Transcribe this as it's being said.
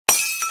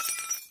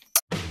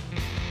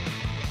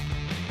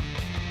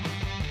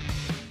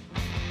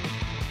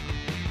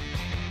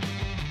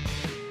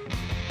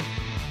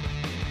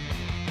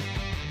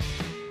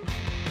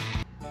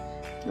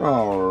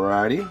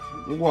Alrighty,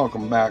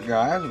 welcome back,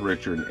 guys.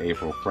 Richard and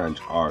April French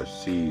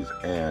RCs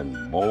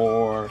and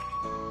more,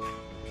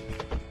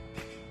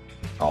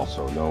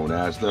 also known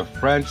as the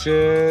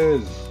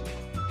Frenches.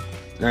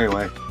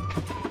 Anyway,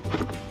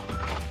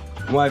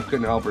 wife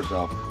couldn't help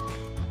herself.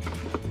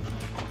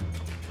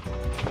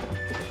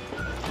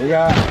 We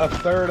got a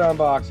third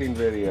unboxing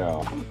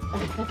video.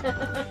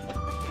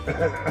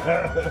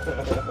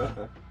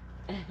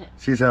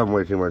 She's having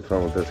way too much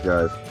fun with this,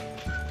 guys.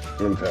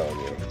 I'm telling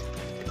you.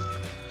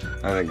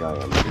 I think I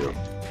am too.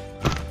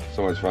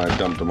 So much fun, I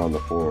dumped them on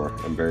the floor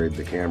and buried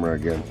the camera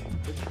again.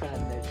 This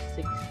time there's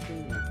 16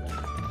 of them.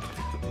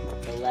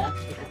 The last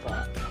of the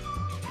box.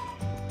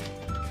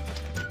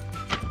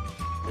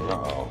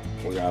 Uh-oh.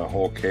 We got a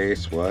whole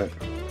case, what?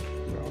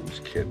 No, I'm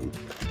just kidding.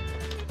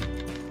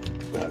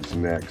 That's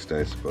next,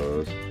 I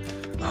suppose.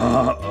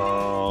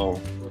 Uh-oh.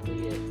 What do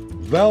we get?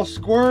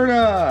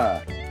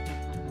 Velsquirta!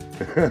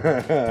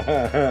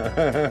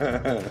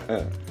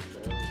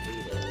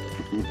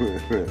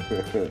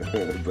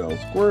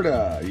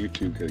 Velsquirta! You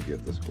two could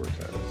get the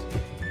Squirtas.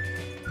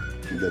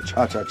 The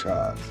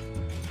cha-cha-chas.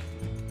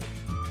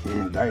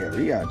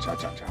 Diarrhea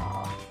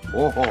cha-cha-cha.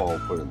 Whoa,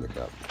 put in the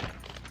cup.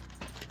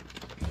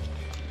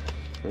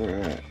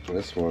 Alright,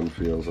 this one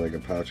feels like a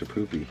pouch of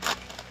poopy.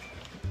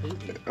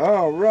 Poopy.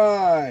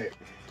 Alright!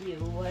 Ew,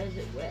 why is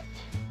it wet?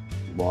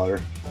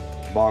 Water.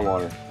 Bong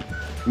water.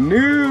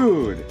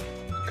 Nude!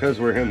 Because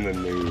we're in the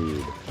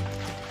nude.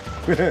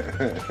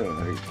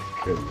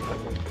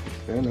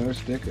 Another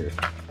sticker.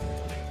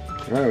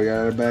 Alright, we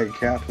got another bag of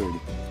cat food.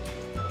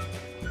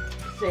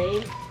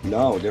 Same?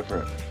 No,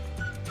 different.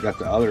 Got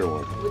the other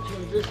one. Which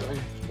one's this one?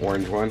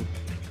 Orange one.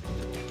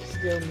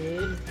 Still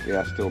nude?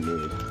 Yeah, still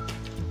nude.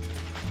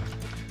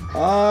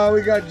 Oh,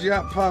 we got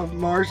Jet Puff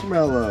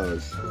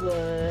marshmallows.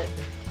 What?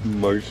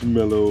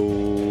 Marshmallows.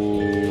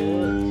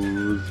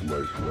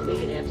 We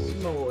can have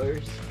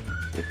s'mores.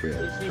 If we We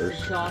had just need first.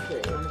 some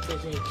chocolate. I wonder if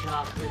there's any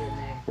chocolate in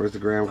there. Where's the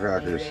graham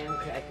crackers? Graham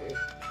crackers.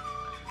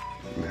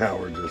 Now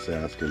we're just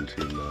asking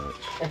too much.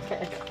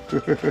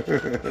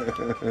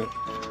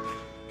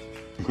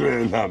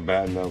 Not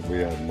bad enough we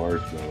had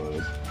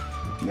marshmallows.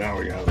 Now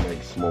we gotta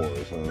make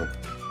s'mores, huh?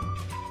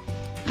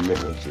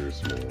 Miniature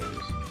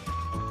s'mores.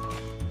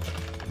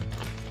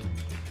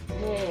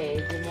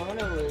 Hey,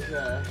 Demona was,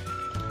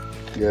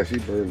 Yeah, she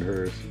burned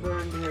hers.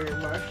 burned her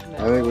marshmallow.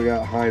 I think we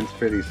got Heinz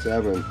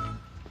 57.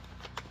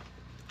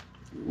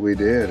 We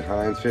did,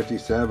 Heinz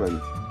 57. You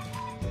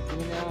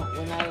know,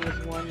 when I was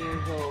 1 year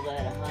old, I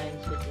had a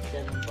Heinz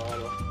 57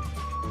 bottle.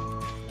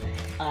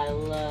 I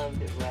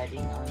loved writing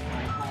on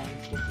my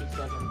Heinz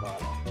 57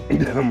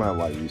 bottle. My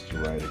wife used to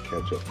ride a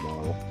ketchup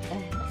bottle. I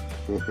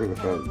was a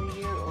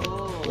year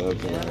old.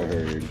 That's what I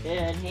heard. It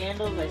had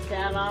handles, I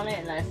sat on it,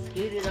 and I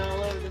scooted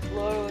all over the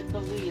floor with the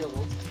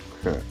wheels.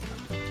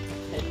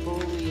 Had 4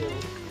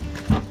 wheels.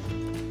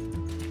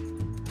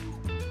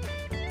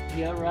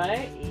 You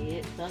alright? You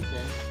hit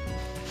something.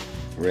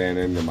 Ran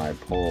into my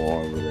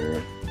pole over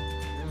there. I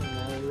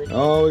don't know.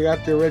 Oh, we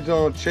got the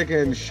original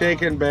chicken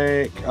shake and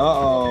bake.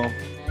 Uh-oh. Now you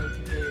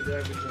can throw your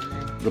garbage in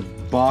there. The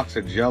box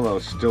of Jell-O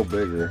is still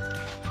bigger.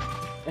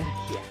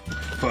 Yeah.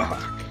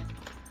 Fuck.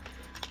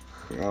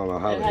 I don't know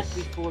how There has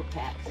this... to be 4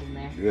 packs in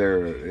there.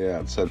 There, yeah,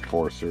 it said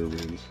 4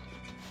 servings.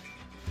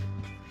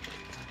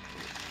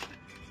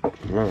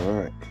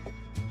 Alright.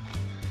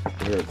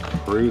 We're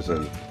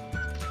cruising.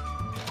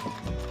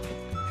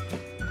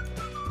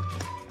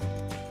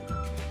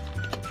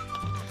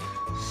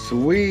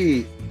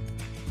 Sweet.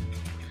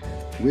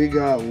 We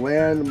got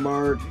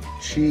Landmark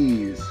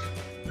cheese.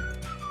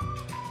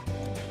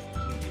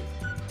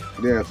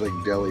 Yeah, it's like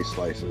deli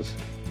slices.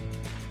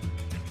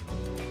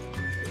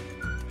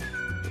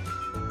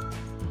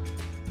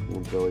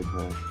 Little deli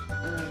pack.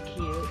 Oh,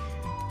 cute.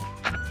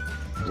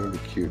 That'd be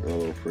cute in a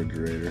little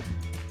refrigerator.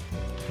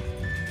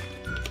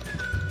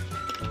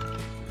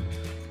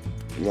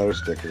 Another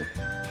sticker.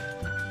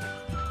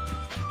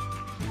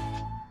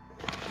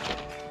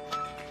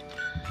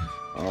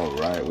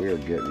 Alright, we are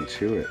getting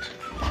to it.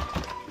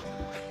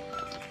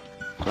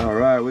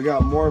 Alright, we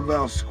got more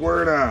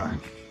Velsquirta.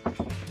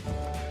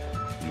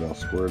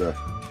 Velsquirta.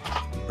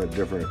 But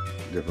different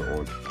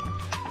one.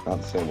 Not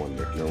the same one,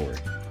 Nick, don't worry.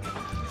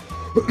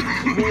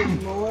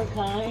 There's more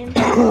kinds?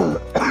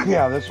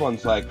 Yeah, this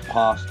one's like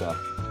pasta.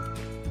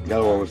 The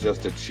other one was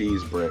just a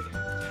cheese brick.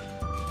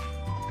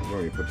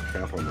 Oh, you put the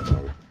cap on the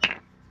bottom.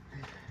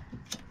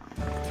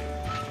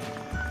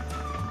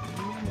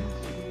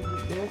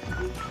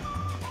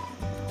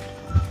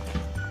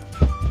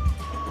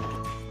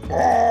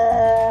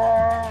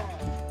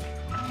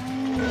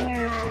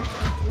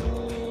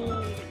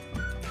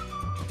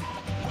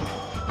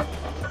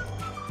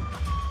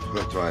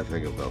 That's why I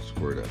think of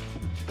Velsquirta.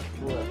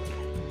 What?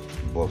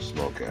 Both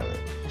smoke at it.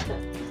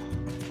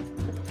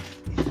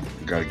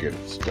 Gotta get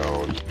it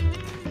stoned.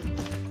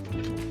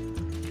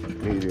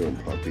 What are you doing,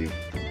 puppy?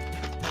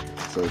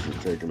 Says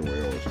you're taking away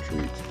all his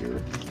treats,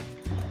 dear.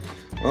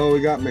 Oh, we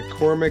got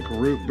McCormick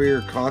Root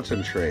Beer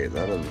Concentrate.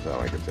 That doesn't sound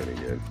like it's any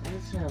good.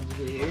 That sounds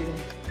weird.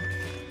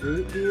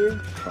 Root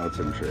beer?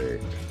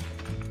 Concentrate.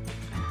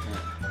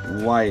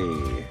 Why?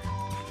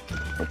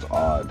 That's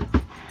odd.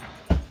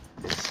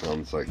 It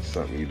sounds like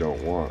something you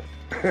don't want.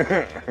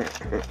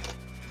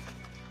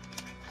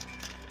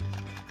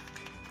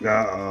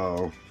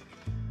 Uh-oh.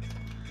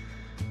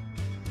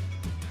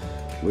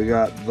 We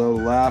got the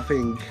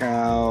Laughing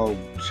Cow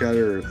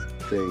cheddar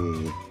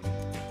thingy.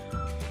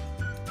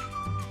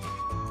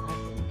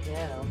 Laughing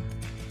Cow.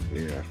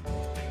 Yeah.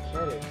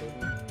 Cheddar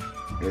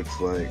thingy. It's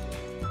like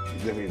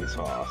dipping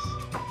sauce.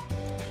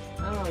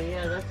 Oh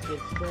yeah, that's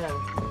good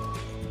stuff.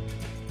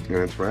 And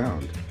it's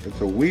round.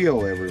 It's a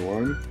wheel,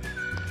 everyone.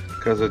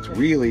 Because it's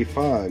really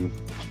fun.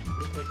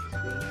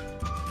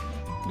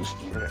 Just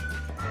a minute.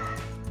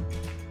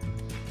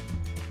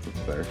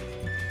 It's there.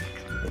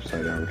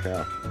 Upside down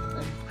cow.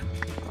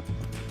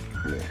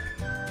 Yeah.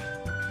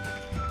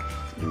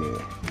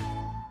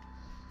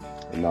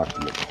 I knocked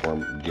the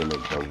McCormick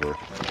gimmick over.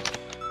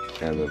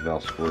 And the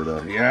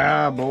Valsquerda.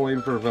 Yeah,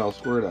 bowling for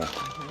Valsquerda.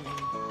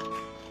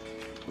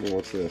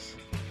 What's this?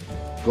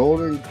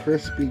 Golden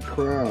crispy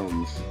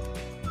crowns.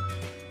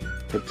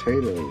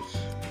 Potatoes.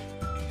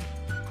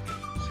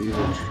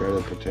 Seasoned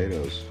shredded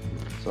potatoes.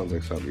 Sounds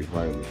like something you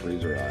find in the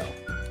freezer aisle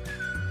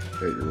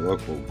at your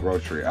local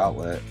grocery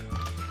outlet.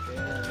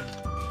 Yeah.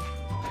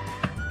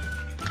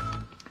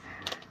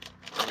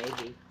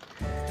 Maybe.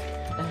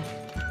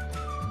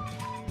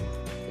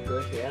 The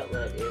grocery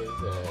outlet is,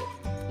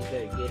 you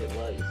better get it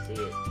while you see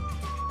it.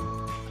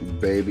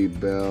 Baby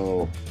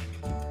Bell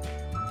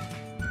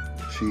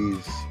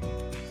cheese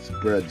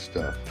spread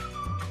stuff.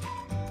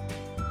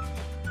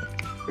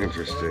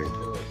 Interesting. That's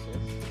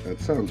delicious. That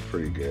sounds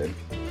pretty good.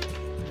 I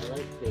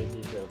like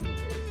Baby Bell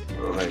because I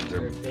like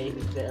they're them.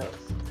 Baby Bells.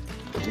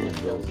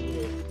 They'll eat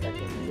it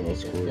second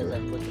just because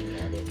I'm looking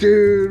at it.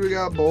 Dude, we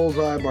got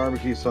bullseye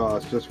barbecue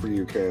sauce just for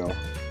you, Kale.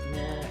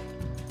 Nah.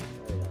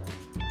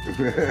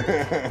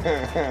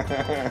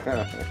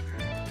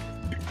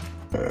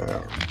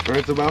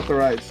 It's about the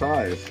right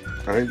size.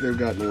 I think they've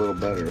gotten a little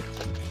better.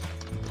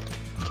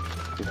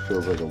 It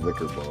feels like a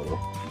liquor bottle.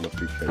 Must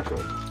be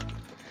ketchup.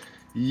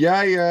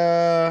 Yeah.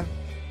 Yeah,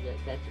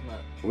 catch 'em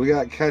up. We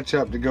got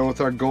ketchup to go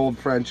with our gold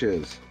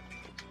Frenches.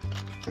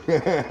 Wow,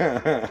 that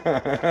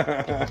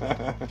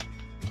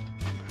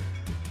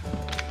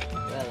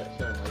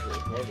sounded like it was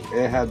heavy.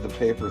 It had the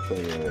paper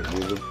thing in it.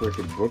 Dude, the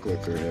freaking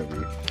booklets are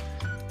heavy.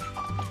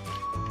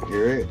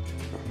 Hear it?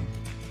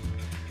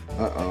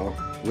 Uh-oh.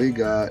 We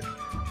got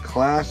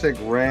classic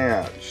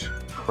ranch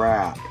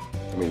crap.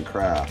 I mean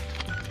craft.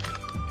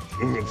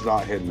 It's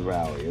not Hidden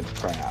Valley. It's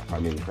crap. I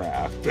mean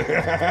craft. Craft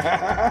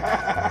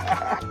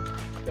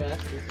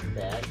is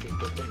bad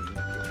because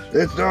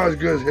It's not as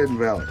good as Hidden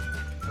Valley.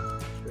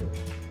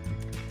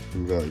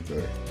 Hidden Valley's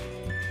better.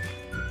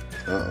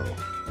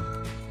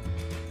 Uh-oh.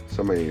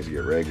 Somebody needs to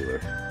get regular.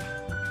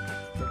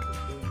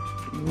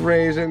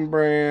 Raisin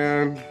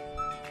Bran.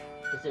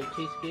 Is there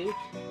 2 scoops?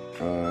 I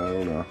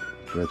don't know.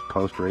 But it's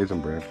post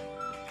Raisin Bran.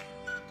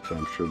 So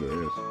I'm sure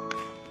there is.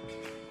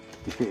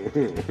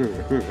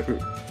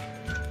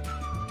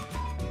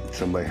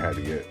 Somebody had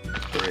to get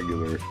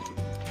regular. Is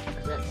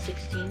that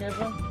 16 of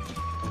them?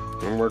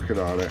 I'm working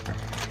on it.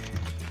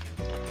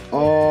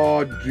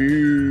 Oh,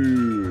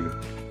 dude.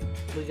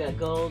 We got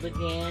gold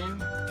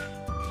again.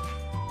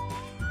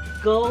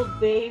 Gold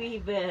Baby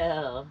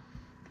Bell.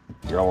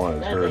 I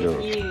wanted That's her a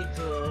to. huge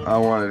one. I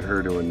wanted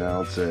her to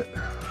announce it.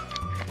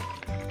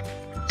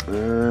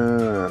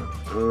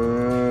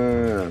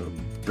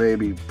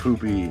 Baby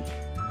poopy.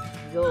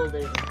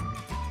 Golden.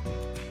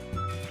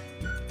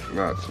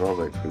 No, it smells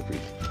like poopy.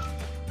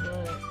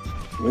 What?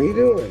 What are you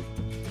doing?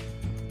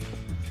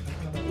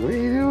 What are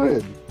you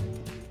doing?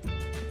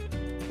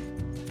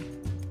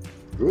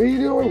 What are you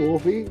doing,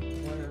 Wolfie?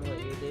 Wondering what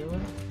you're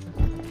doing?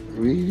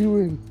 What are you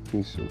doing?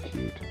 He's so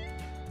cute.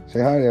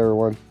 Say hi to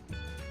everyone.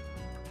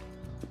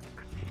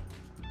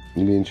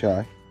 You being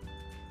shy?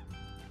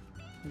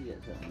 You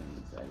got something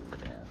inside of the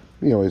mouth.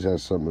 He always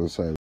has something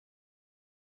inside.